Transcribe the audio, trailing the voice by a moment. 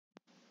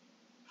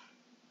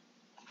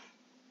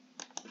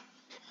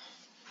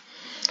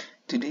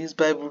Today's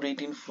Bible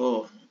reading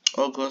for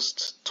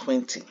August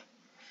 20.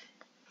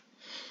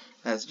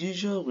 As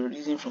usual, we're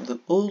reading from the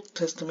Old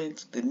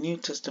Testament, the New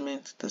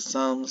Testament, the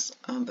Psalms,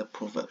 and the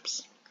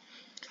Proverbs.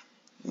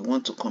 We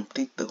want to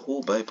complete the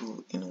whole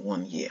Bible in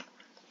 1 year.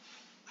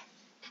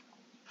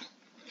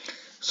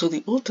 So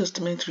the Old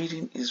Testament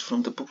reading is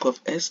from the book of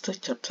Esther,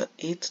 chapter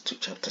 8 to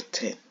chapter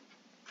 10.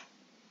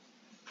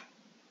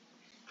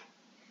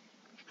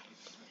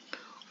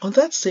 On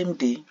that same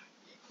day,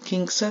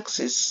 King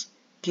Xerxes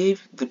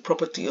gave the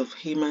property of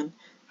Haman,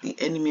 the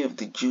enemy of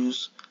the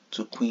Jews,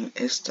 to Queen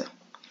Esther.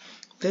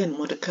 Then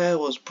Mordecai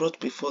was brought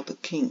before the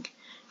king,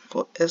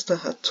 for Esther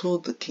had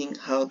told the king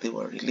how they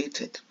were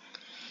related.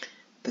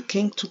 The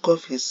king took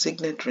off his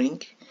signet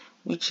ring,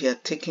 which he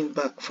had taken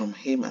back from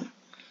Haman,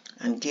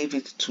 and gave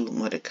it to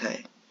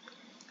Mordecai.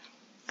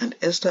 And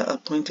Esther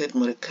appointed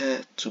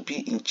Mordecai to be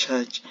in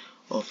charge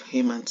of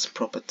Haman's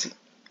property.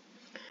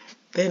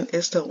 Then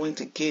Esther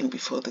went again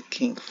before the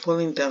king,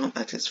 falling down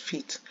at his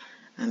feet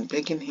and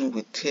begging him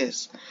with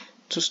tears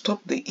to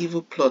stop the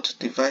evil plot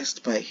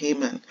devised by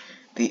Haman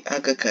the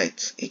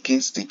Agagite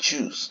against the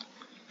Jews.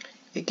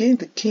 Again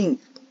the king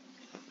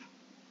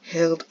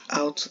held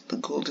out the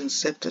golden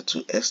scepter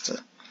to Esther,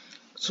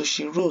 so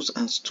she rose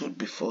and stood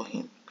before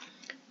him.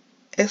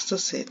 Esther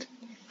said,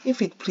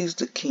 "If it please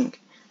the king,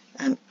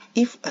 and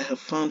if I have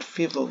found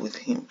favor with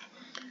him,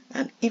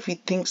 and if he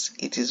thinks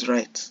it is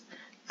right,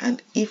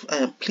 and if I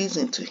am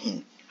pleasing to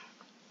him,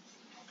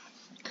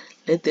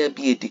 let there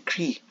be a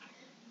decree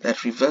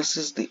that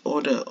reverses the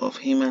order of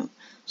Haman,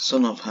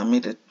 son of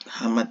Hammedatha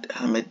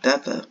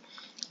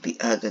the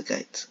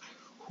Agagite,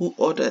 who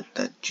ordered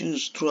that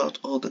Jews throughout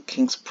all the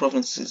king's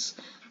provinces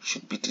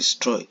should be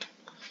destroyed.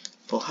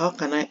 For how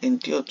can I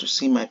endure to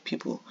see my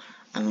people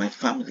and my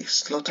family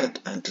slaughtered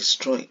and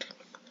destroyed?"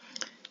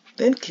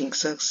 Then King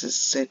Xerxes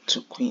said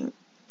to Queen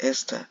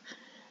Esther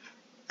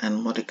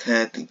and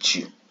Mordecai the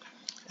Jew,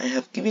 "I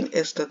have given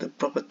Esther the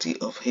property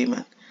of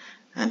Haman,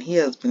 and he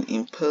has been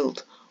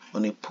impaled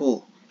on a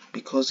pole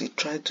because he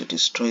tried to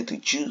destroy the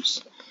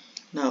Jews.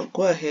 Now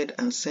go ahead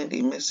and send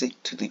a message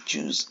to the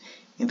Jews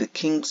in the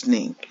king's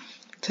name,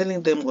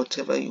 telling them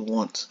whatever you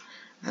want,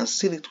 and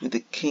seal it with the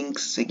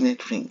king's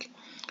signet ring.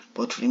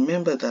 But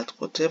remember that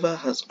whatever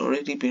has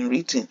already been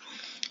written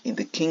in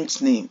the king's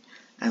name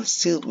and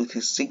sealed with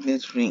his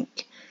signet ring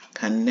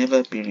can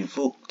never be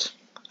revoked."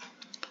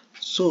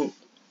 So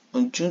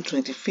on June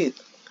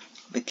 25th,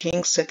 the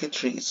king's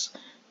secretaries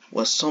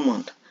were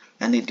summoned,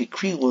 and a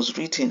decree was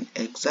written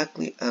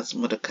exactly as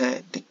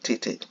Mordecai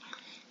dictated.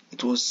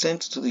 It was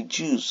sent to the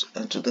Jews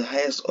and to the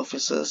highest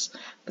officers,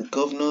 the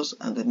governors,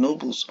 and the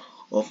nobles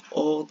of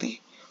all the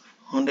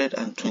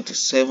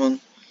 127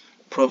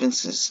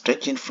 provinces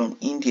stretching from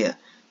India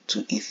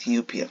to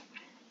Ethiopia.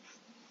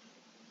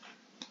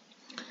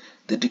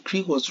 The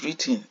decree was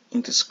written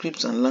in the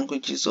scripts and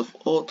languages of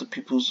all the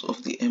peoples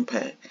of the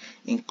empire,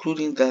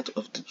 including that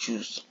of the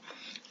Jews.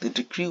 The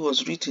decree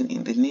was written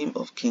in the name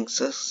of King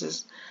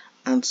Xerxes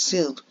and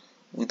sealed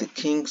with the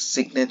king's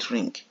signet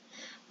ring.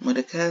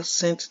 Mordecai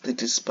sent the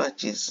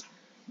dispatches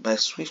by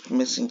swift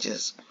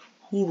messengers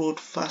who rode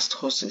fast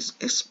horses,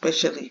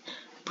 especially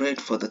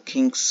bred for the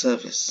king's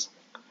service.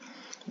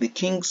 The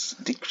king's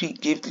decree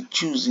gave the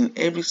Jews in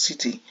every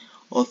city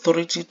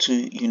authority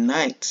to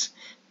unite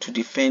to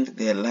defend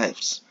their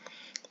lives.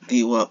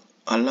 They were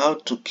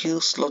allowed to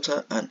kill,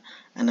 slaughter, and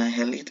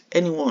annihilate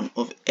anyone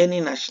of any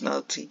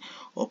nationality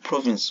or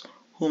province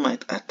who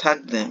might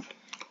attack them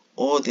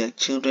or their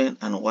children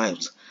and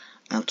wives,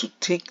 and to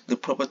take the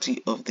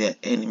property of their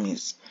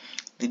enemies.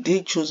 The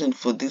day chosen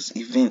for this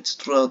event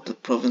throughout the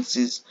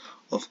provinces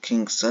of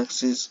King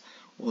Xerxes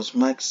was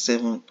March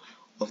 7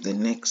 of the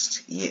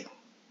next year.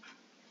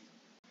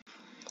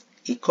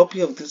 A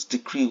copy of this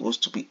decree was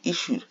to be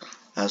issued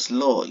as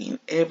law in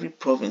every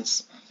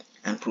province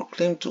and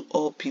proclaimed to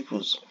all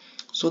peoples,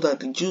 so that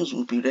the Jews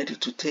would be ready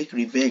to take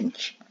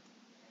revenge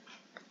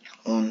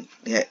on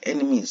their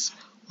enemies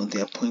on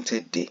the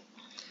appointed day.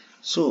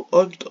 So,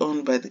 urged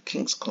on by the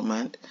king's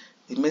command,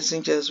 the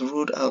messengers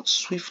rode out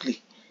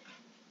swiftly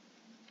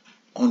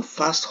on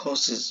fast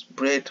horses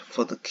bred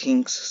for the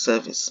king's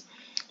service.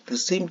 The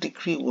same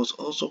decree was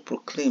also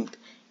proclaimed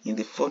in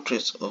the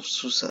fortress of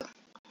Susa.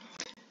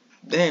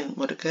 Then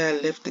Mordecai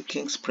left the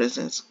king's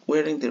presence,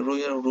 wearing the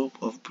royal robe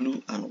of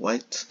blue and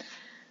white,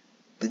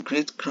 the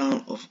great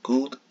crown of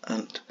gold,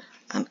 and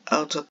an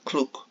outer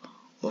cloak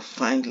of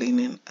fine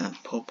linen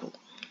and purple.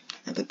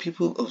 And the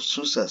people of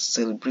Susa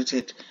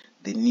celebrated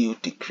the new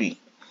decree.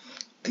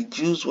 The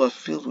Jews were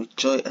filled with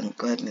joy and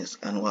gladness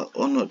and were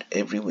honored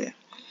everywhere.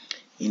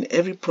 In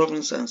every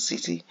province and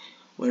city,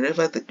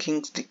 wherever the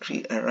king's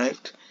decree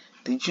arrived,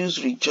 the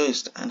Jews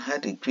rejoiced and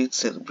had a great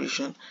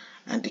celebration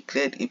and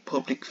declared a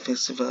public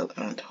festival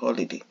and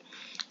holiday.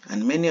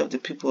 And many of the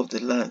people of the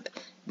land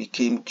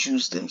became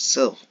Jews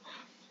themselves,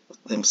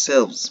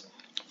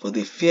 for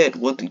they feared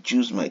what the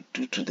Jews might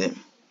do to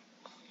them.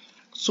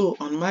 So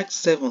on March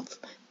 7th,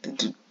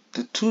 the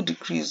two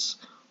decrees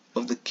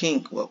of the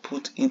king were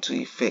put into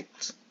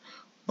effect.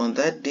 On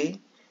that day,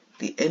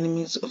 the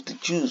enemies of the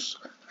Jews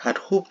had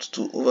hoped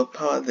to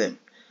overpower them,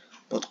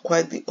 but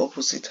quite the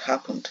opposite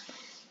happened.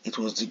 It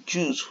was the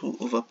Jews who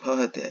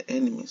overpowered their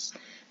enemies.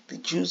 The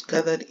Jews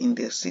gathered in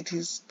their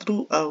cities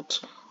throughout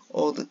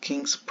all the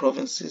king's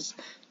provinces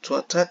to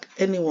attack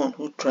anyone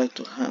who tried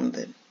to harm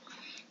them.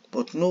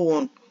 But no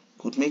one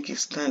could make a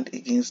stand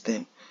against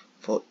them,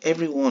 for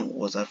everyone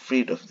was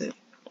afraid of them.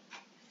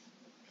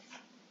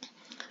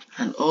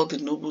 And all the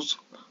nobles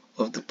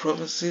of the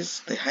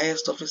provinces, the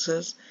highest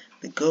officers,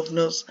 the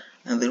governors,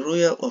 and the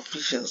royal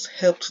officials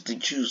helped the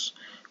Jews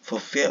for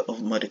fear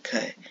of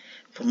Mordecai.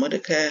 For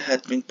Mordecai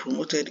had been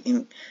promoted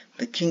in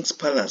the king's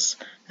palace,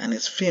 and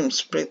his fame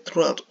spread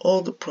throughout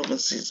all the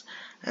provinces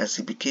as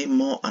he became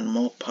more and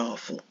more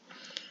powerful.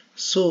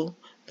 So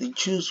the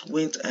Jews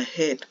went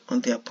ahead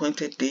on the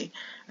appointed day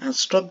and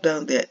struck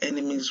down their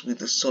enemies with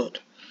the sword.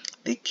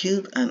 They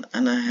killed and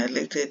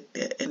annihilated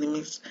their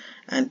enemies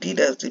and did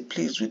as they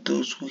pleased with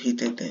those who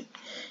hated them.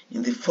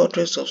 In the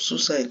fortress of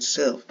Susa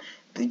itself,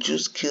 the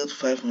Jews killed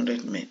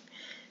 500 men.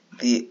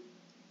 They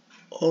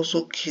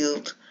also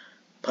killed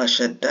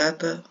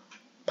Pashandata,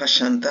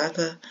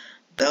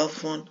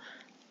 Dalphon,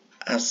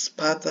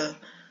 Aspatha,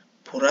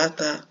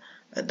 Purata,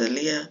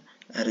 Adalia,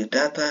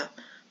 Aridata,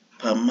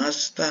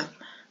 Pamasta,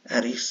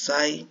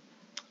 Arisai,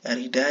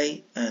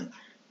 Aridai, and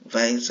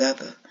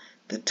Vaizatha,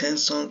 the 10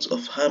 sons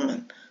of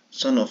Haman,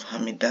 son of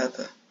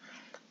Hammedatha,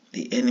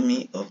 the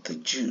enemy of the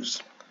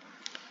Jews.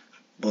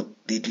 But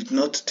they did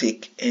not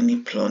take any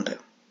plunder.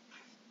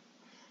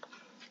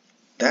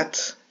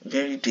 That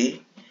very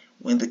day,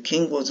 when the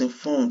king was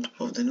informed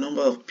of the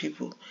number of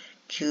people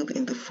killed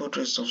in the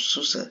fortress of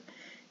Susa,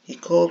 he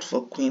called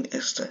for Queen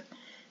Esther.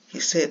 He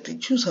said, "The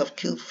Jews have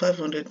killed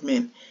 500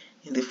 men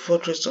in the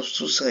fortress of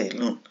Susa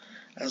alone,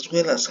 as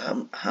well as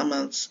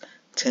Haman's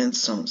 10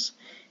 sons.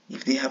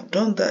 If they have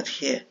done that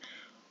here,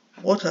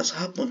 what has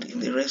happened in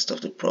the rest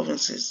of the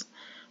provinces?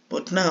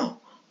 But now,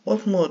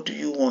 what more do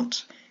you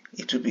want?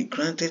 It will be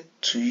granted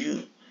to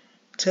you.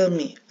 Tell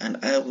me, and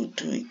I will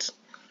do it."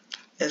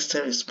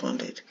 Esther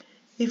responded,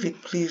 "If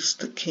it please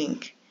the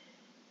king,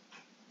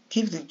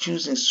 give the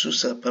Jews in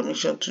Susa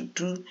permission to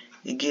do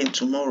again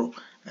tomorrow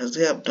as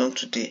they have done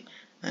today,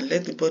 and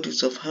let the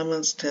bodies of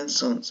Haman's 10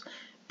 sons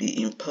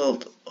be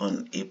impaled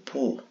on a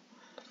pole."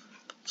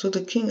 So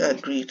the king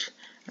agreed,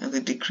 and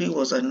the decree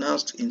was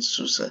announced in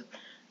Susa,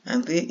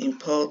 and they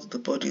impaled the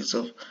bodies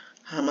of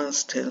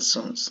Haman's 10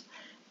 sons.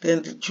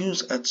 Then the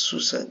Jews at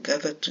Susa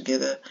gathered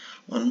together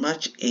on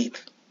March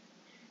 8th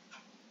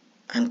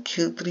and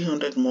killed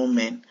 300 more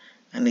men,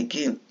 and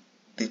again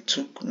they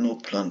took no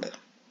plunder.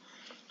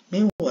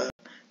 Meanwhile,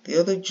 the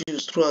other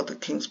Jews throughout the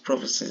king's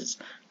provinces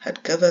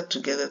had gathered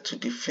together to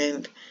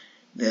defend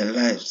their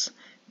lives.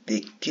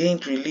 They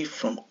gained relief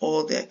from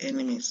all their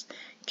enemies,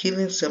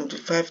 killing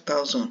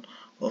 75,000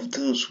 of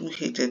those who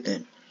hated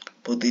them,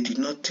 but they did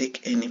not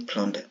take any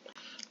plunder.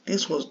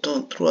 This was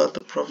done throughout the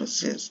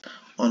provinces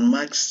on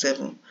March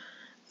 7,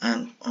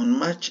 and on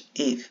March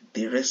 8th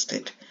they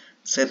rested,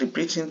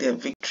 celebrating their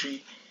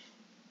victory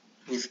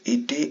with a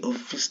day of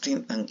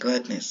feasting and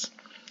gladness.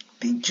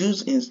 The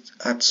Jews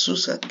at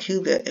Susa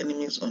killed their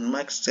enemies on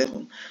March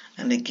 7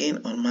 and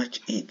again on March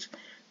 8,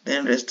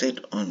 then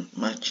rested on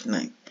March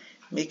 9,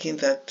 making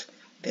that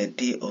their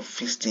day of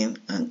feasting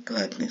and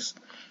gladness.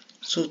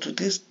 So to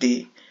this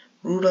day,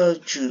 rural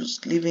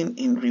Jews living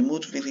in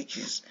remote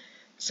villages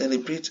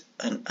celebrate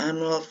an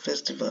annual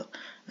festival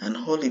and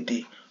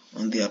holiday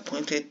on the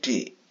appointed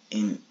day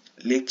in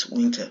late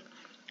winter,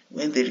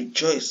 when they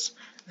rejoice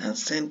and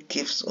send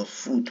gifts of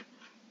food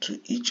to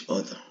each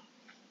other.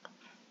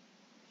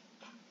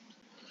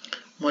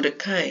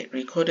 Mordecai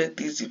recorded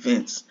these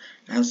events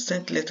and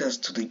sent letters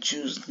to the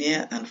Jews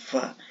near and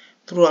far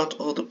throughout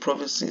all the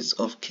provinces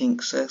of King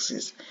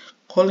Xerxes,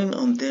 calling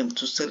on them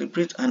to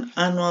celebrate an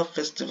annual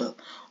festival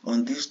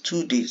on these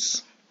 2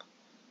 days.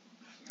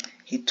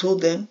 He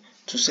told them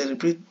to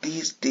celebrate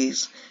these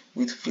days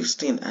with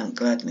feasting and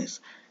gladness,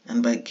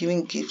 and by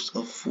giving gifts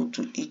of food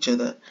to each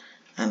other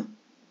and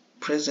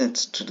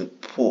presents to the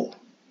poor.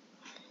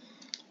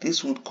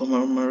 This would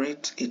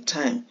commemorate a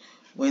time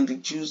when the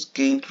Jews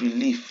gained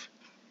relief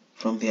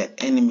from their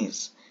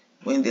enemies,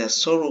 when their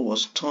sorrow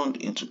was turned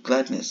into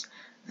gladness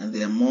and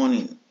their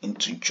mourning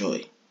into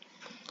joy.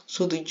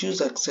 So the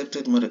Jews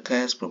accepted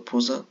Mordecai's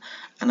proposal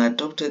and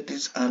adopted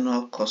this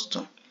annual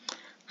custom.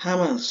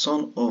 Haman,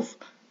 son of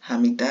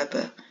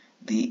Hammedatha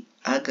the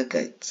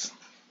Agagite,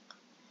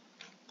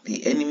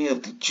 the enemy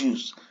of the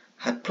Jews,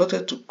 had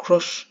plotted to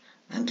crush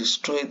and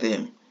destroy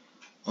them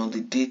on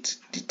the date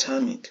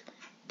determined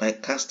by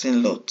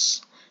casting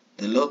lots.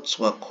 The lots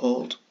were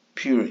called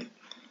Purim.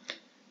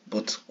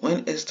 But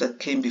when Esther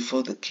came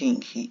before the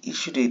king, he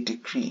issued a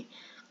decree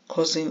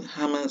causing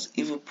Haman's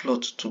evil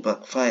plot to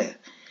backfire,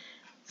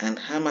 and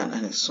Haman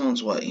and his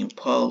sons were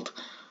impaled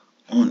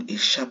on a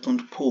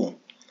sharpened pole.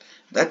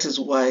 That is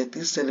why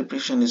this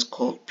celebration is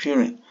called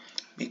Purim,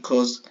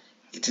 because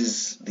it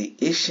is the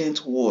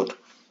ancient word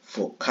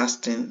for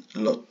casting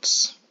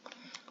lots.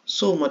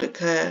 So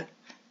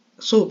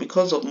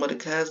because of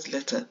Mordecai's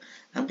letter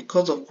and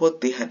because of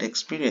what they had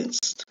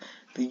experienced,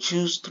 the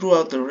Jews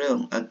throughout the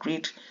realm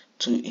agreed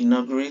to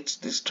inaugurate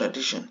this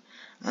tradition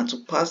and to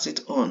pass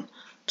it on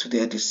to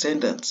their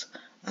descendants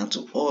and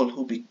to all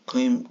who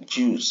became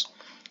Jews.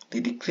 They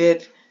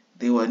declared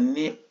they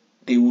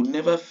would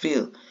never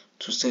fail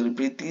to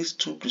celebrate these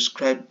two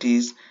prescribed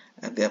days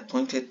at the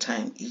appointed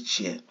time each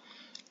year.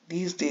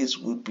 These days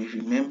would be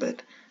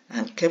remembered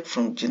and kept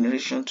from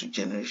generation to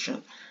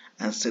generation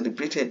and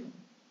celebrated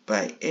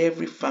by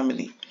every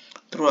family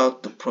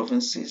throughout the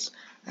provinces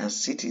and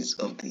cities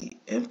of the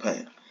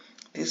empire.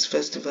 This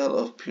festival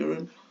of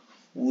Purim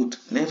would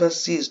never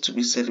cease to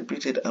be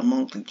celebrated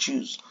among the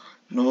Jews,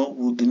 nor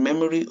would the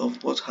memory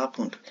of what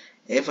happened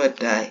ever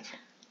die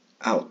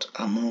out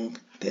among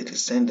their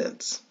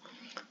descendants.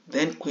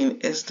 Then Queen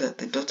Esther,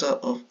 the daughter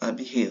of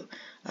Abihail,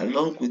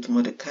 along with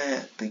Mordecai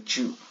the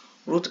Jew,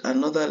 wrote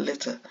another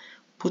letter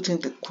putting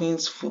the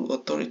queen's full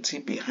authority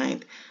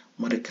behind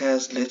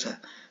Mordecai's letter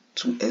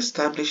to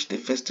establish the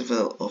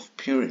festival of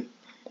Purim.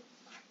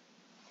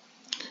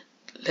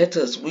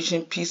 Letters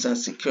wishing peace and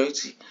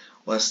security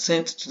were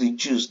sent to the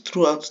Jews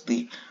throughout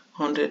the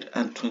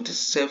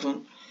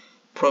 127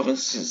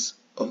 provinces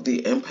of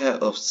the Empire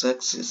of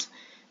Xerxes.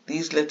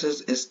 These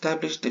letters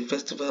established the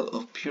festival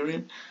of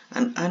Purim,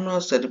 an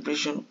annual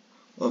celebration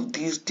of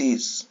these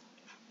days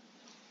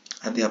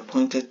at the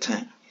appointed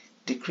time,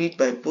 decreed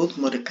by both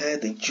Mordecai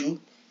the Jew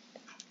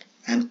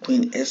and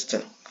Queen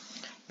Esther.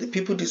 The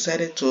people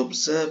decided to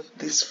observe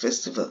this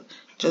festival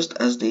just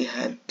as they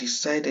had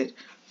decided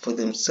for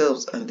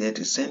themselves and their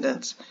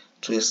descendants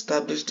to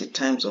establish the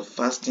times of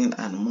fasting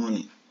and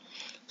mourning.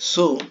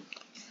 So,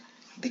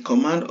 the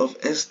command of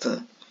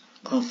Esther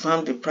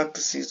confirmed the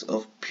practices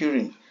of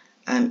Purim,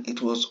 and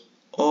it was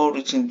all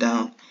written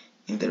down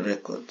in the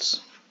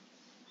records.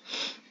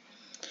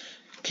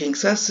 King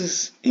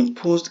Xerxes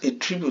imposed a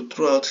tribute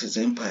throughout his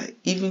empire,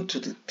 even to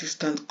the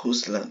distant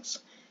coastlands.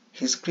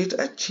 His great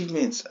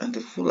achievements and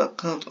the full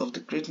account of the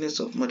greatness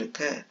of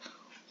Mordecai,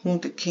 whom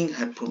the king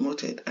had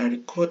promoted, are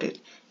recorded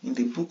in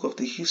the book of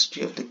the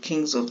history of the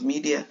kings of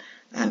Media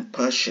and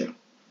Persia.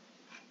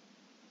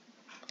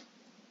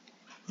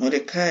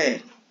 Mordecai,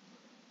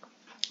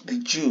 the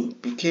Jew,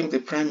 became the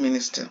prime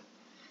minister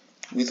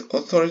with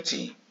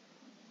authority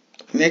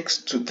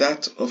next to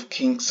that of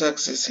King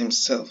Xerxes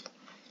himself.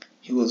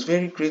 He was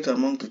very great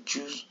among the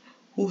Jews,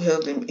 who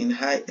held him in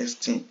high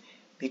esteem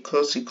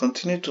because he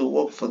continued to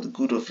work for the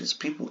good of his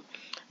people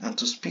and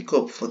to speak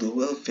up for the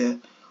welfare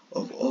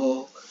of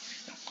all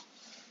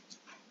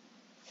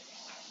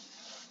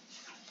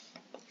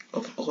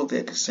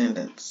their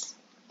descendants.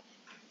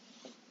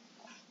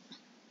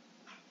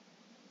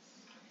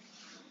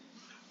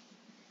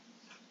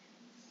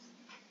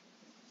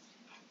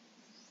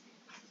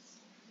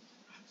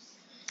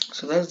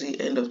 So that's the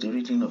end of the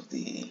reading of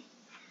the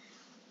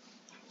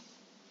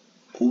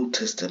Old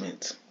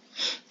Testament.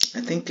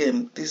 I think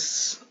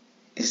this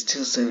is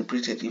still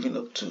celebrated even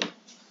up to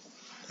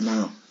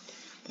now,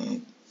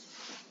 in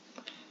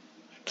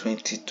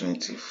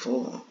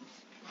 2024.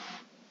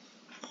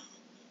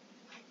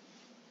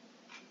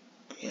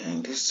 Yeah,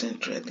 in this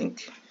century, I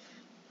think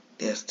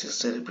they are still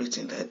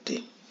celebrating that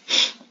day.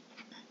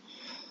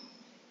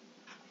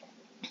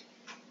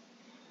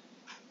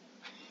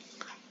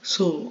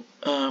 So,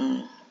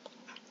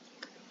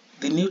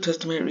 the New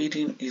Testament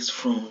reading is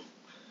from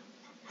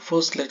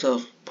First Letter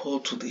of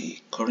Paul to the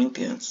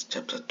Corinthians,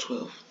 chapter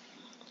 12,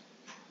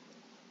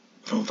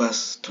 from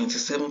verse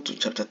 27 to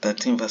chapter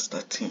 13, verse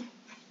 13.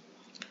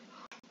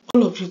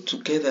 All of you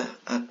together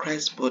are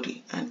Christ's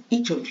body, and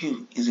each of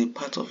you is a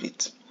part of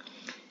it.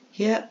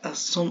 Here are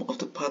some of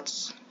the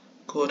parts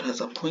God has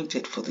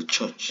appointed for the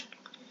church.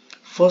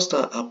 First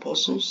are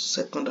apostles,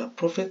 second are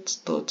prophets,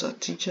 third are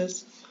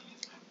teachers,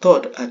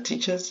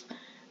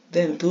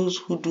 then those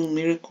who do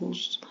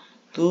miracles,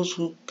 those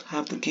who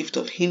have the gift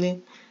of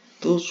healing,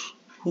 those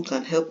who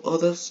can help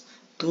others,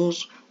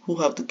 those who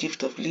have the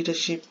gift of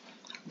leadership,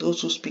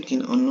 those who speak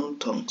in unknown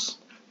tongues.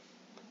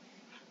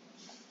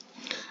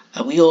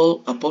 Are we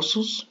all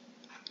apostles?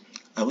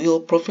 Are we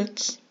all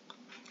prophets?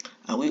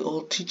 Are we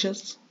all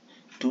teachers?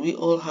 Do we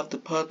all have the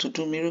power to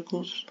do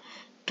miracles?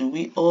 Do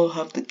we all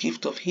have the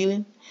gift of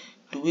healing?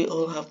 Do we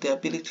all have the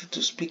ability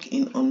to speak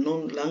in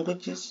unknown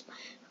languages?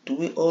 Do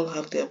we all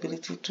have the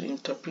ability to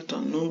interpret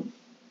unknown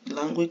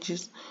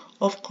languages?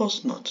 Of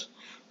course not.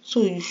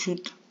 So you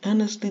should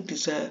earnestly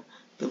desire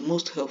the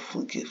most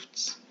helpful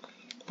gifts.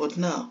 But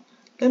now,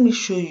 let me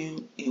show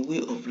you a way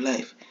of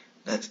life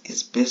that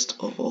is best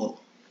of all.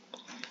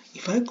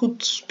 If I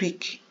could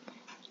speak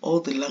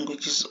all the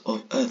languages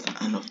of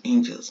earth and of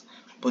angels,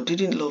 but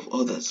didn't love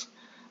others,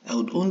 I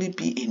would only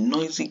be a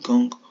noisy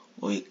gong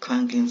or a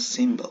clanging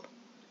cymbal.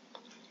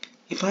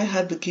 If I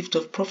had the gift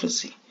of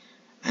prophecy,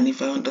 and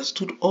if I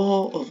understood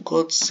all of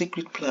God's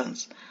secret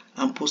plans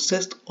and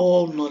possessed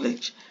all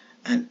knowledge,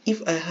 and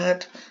if I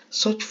had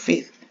such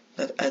faith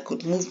that I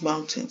could move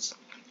mountains,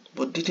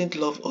 but didn't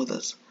love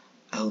others,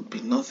 I would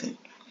be nothing.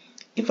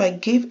 If I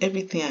gave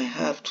everything I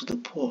have to the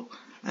poor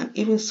and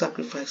even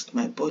sacrificed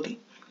my body,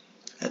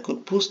 I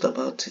could boast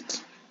about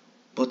it.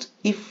 But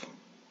if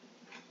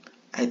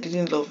I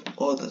didn't love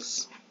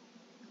others,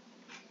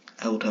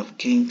 I would have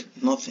gained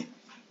nothing.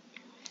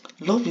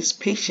 Love is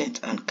patient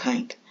and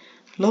kind.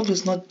 Love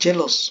is not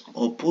jealous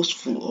or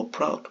boastful or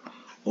proud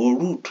or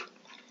rude.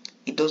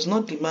 It does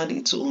not demand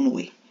its own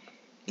way.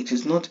 It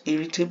is not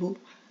irritable,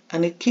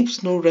 and it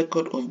keeps no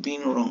record of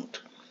being wronged.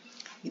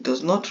 It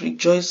does not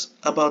rejoice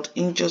about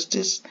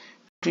injustice,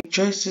 but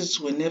rejoices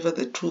whenever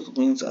the truth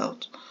wins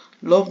out.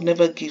 Love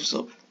never gives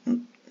up,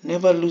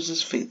 never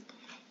loses faith,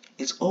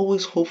 is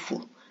always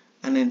hopeful,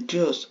 and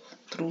endures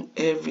through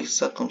every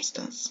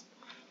circumstance.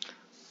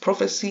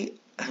 Prophecy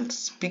and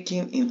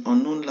speaking in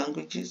unknown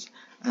languages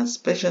and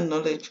special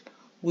knowledge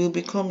will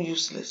become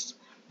useless,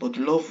 but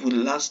love will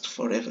last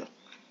forever.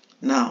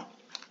 Now,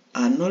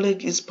 our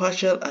knowledge is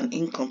partial and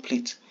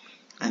incomplete,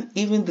 and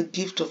even the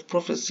gift of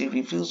prophecy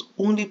reveals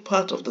only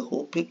part of the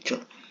whole picture.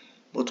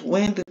 But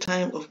when the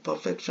time of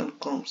perfection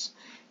comes,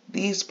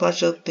 these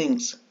partial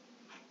things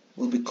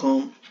will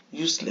become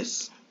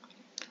useless.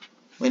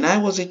 When I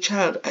was a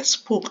child, I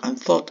spoke and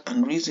thought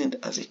and reasoned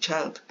as a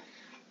child.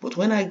 But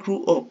when I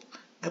grew up,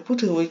 I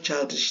put away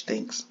childish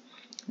things.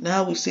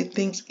 Now we see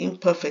things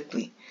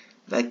imperfectly,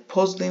 like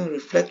puzzling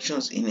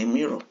reflections in a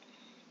mirror.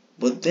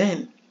 But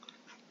then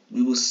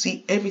we will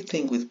see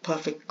everything with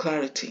perfect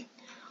clarity.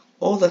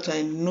 All that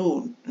I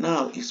know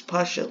now is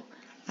partial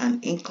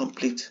and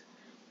incomplete.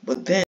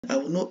 But then I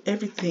will know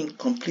everything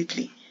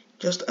completely,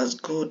 just as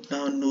God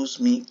now knows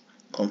me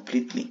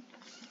completely.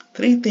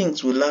 3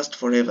 things will last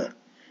forever: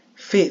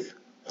 faith,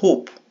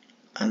 hope,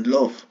 and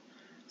love.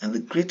 And the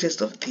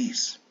greatest of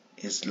these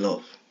is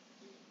love.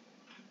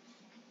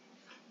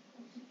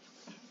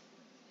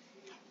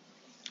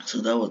 So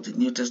that was the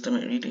New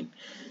Testament reading.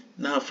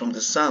 Now from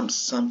the Psalms,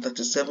 Psalm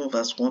 37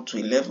 verse 1 to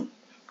 11,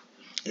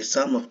 a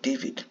Psalm of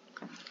David.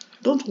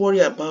 Don't worry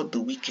about the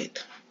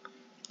wicked,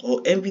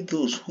 or envy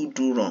those who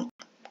do wrong.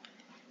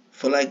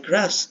 For like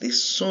grass, they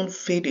soon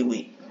fade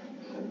away.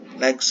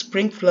 Like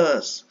spring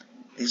flowers,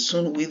 they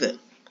soon wither.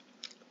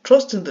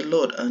 Trust in the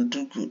Lord and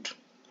do good.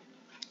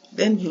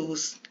 Then you will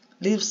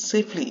live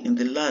safely in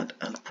the land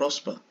and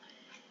prosper.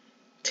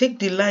 Take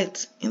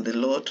delight in the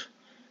Lord,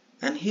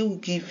 and He will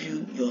give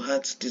you your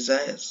heart's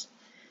desires.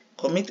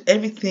 Commit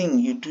everything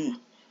you do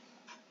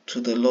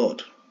to the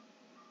Lord.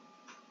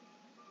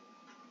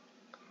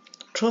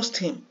 Trust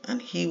Him,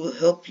 and He will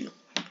help you.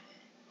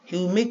 He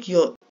will make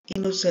your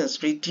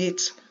innocence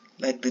radiate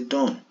like the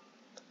dawn,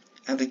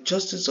 and the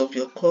justice of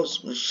your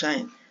cause will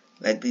shine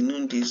like the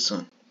noonday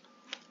sun.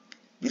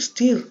 Be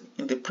still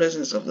in the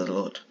presence of the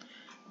Lord,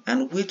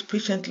 and wait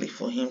patiently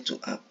for Him to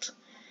act.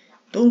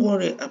 Don't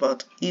worry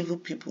about evil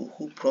people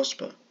who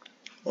prosper,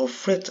 or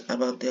fret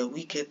about their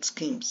wicked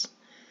schemes.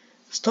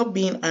 Stop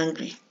being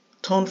angry.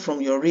 Turn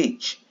from your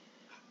rage.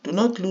 Do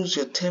not lose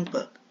your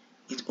temper.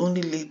 It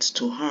only leads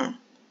to harm.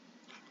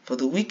 For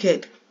the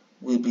wicked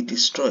will be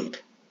destroyed,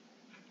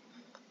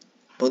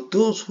 but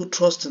those who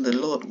trust in the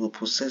Lord will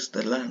possess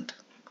the land.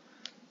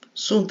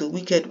 Soon the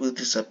wicked will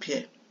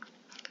disappear.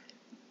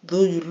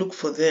 Though you look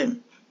for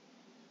them,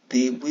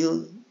 they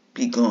will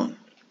be gone.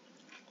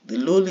 The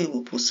lowly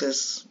will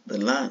possess the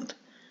land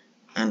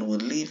and will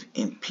live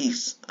in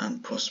peace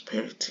and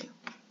prosperity.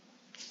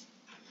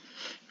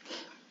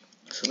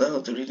 So that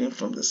was the reading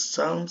from the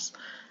Psalms.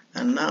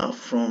 And now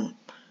from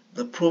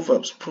the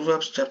Proverbs,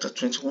 Proverbs chapter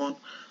 21,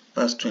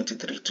 verse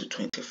 23 to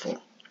 24.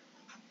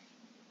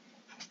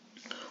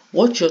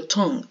 Watch your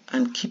tongue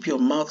and keep your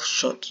mouth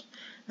shut,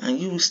 and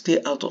you will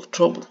stay out of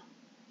trouble.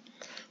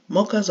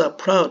 Mockers are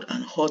proud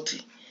and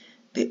haughty.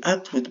 They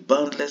act with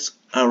boundless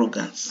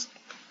arrogance.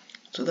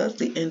 So that's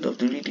the end of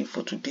the reading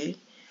for today,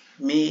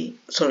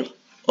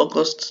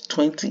 August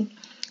 20.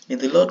 May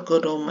the Lord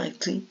God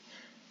Almighty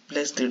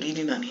bless the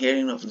reading and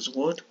hearing of His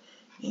word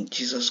in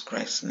Jesus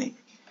Christ's name.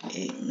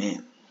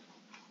 Amen.